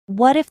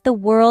What if the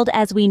world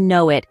as we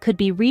know it could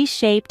be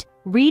reshaped,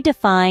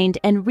 redefined,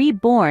 and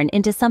reborn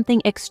into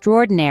something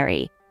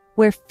extraordinary,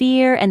 where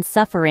fear and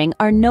suffering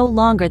are no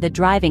longer the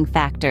driving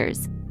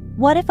factors?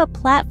 What if a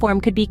platform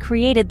could be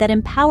created that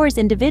empowers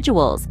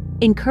individuals,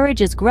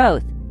 encourages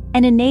growth,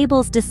 and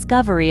enables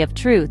discovery of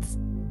truths?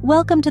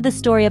 Welcome to the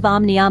story of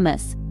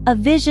Omniamus, a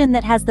vision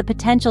that has the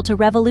potential to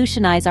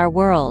revolutionize our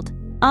world.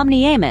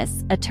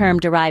 Omniamus, a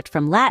term derived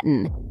from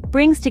Latin,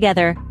 brings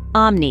together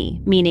omni,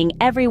 meaning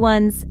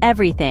everyone's,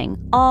 everything,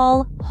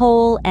 all,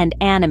 whole, and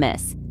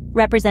animus,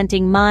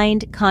 representing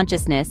mind,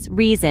 consciousness,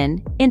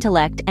 reason,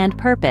 intellect, and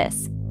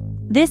purpose.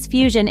 This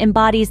fusion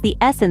embodies the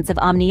essence of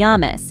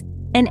Omniamus,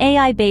 an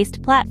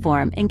AI-based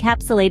platform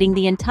encapsulating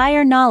the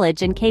entire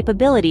knowledge and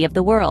capability of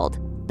the world,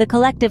 the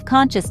collective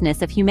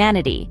consciousness of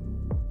humanity.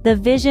 The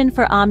vision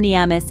for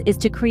Omniamus is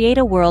to create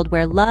a world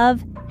where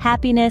love,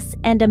 happiness,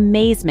 and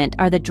amazement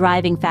are the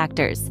driving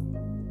factors.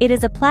 It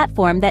is a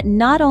platform that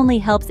not only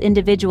helps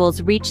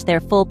individuals reach their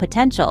full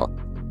potential,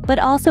 but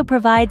also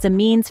provides a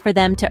means for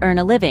them to earn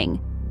a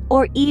living,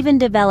 or even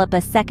develop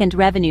a second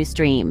revenue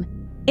stream.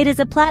 It is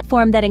a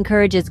platform that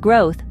encourages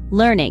growth,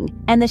 learning,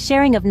 and the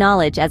sharing of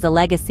knowledge as a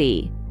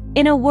legacy.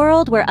 In a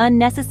world where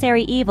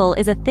unnecessary evil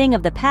is a thing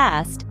of the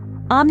past,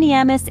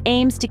 Omniamus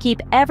aims to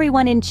keep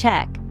everyone in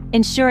check,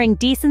 ensuring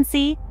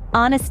decency,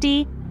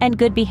 honesty, and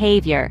good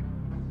behavior.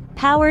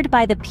 Powered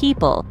by the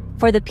people,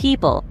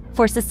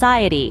 for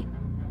society,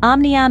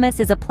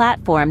 Omniamus is a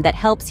platform that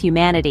helps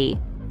humanity.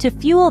 To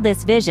fuel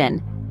this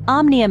vision,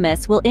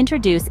 Omniamus will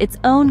introduce its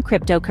own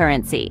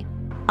cryptocurrency,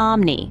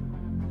 Omni.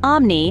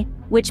 Omni,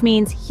 which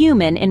means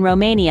human in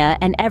Romania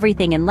and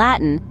everything in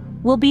Latin,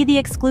 will be the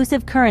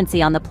exclusive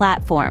currency on the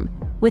platform,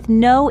 with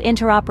no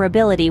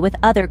interoperability with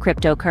other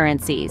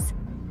cryptocurrencies.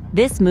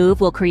 This move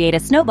will create a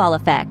snowball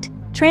effect,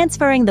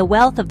 transferring the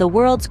wealth of the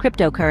world's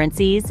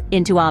cryptocurrencies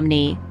into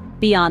Omni.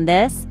 Beyond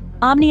this,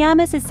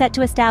 Omniamus is set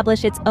to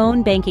establish its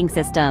own banking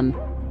system.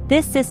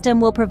 This system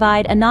will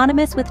provide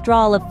anonymous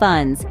withdrawal of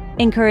funds,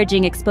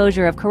 encouraging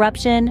exposure of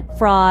corruption,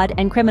 fraud,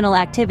 and criminal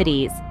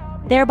activities,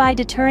 thereby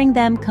deterring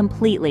them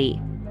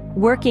completely.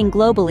 Working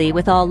globally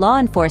with all law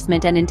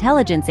enforcement and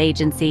intelligence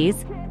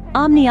agencies,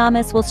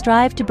 Omniamus will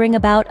strive to bring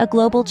about a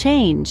global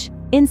change.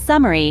 In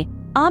summary,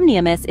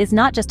 Omniamus is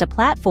not just a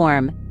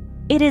platform,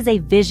 it is a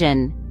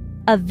vision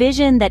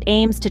that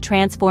aims to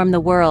transform the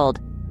world,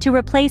 to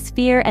replace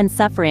fear and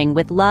suffering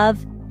with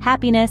love,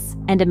 happiness,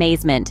 and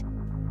amazement.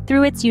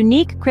 Through its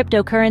unique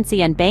cryptocurrency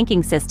and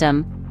banking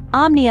system,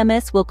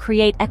 Omniamus will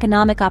create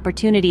economic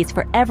opportunities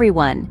for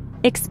everyone,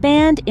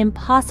 expand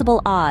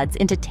impossible odds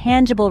into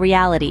tangible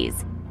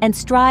realities, and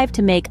strive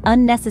to make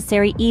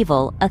unnecessary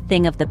evil a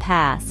thing of the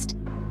past.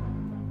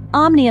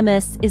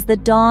 Omniamus is the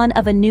dawn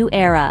of a new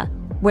era,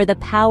 where the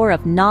power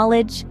of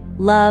knowledge,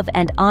 love,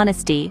 and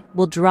honesty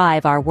will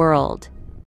drive our world.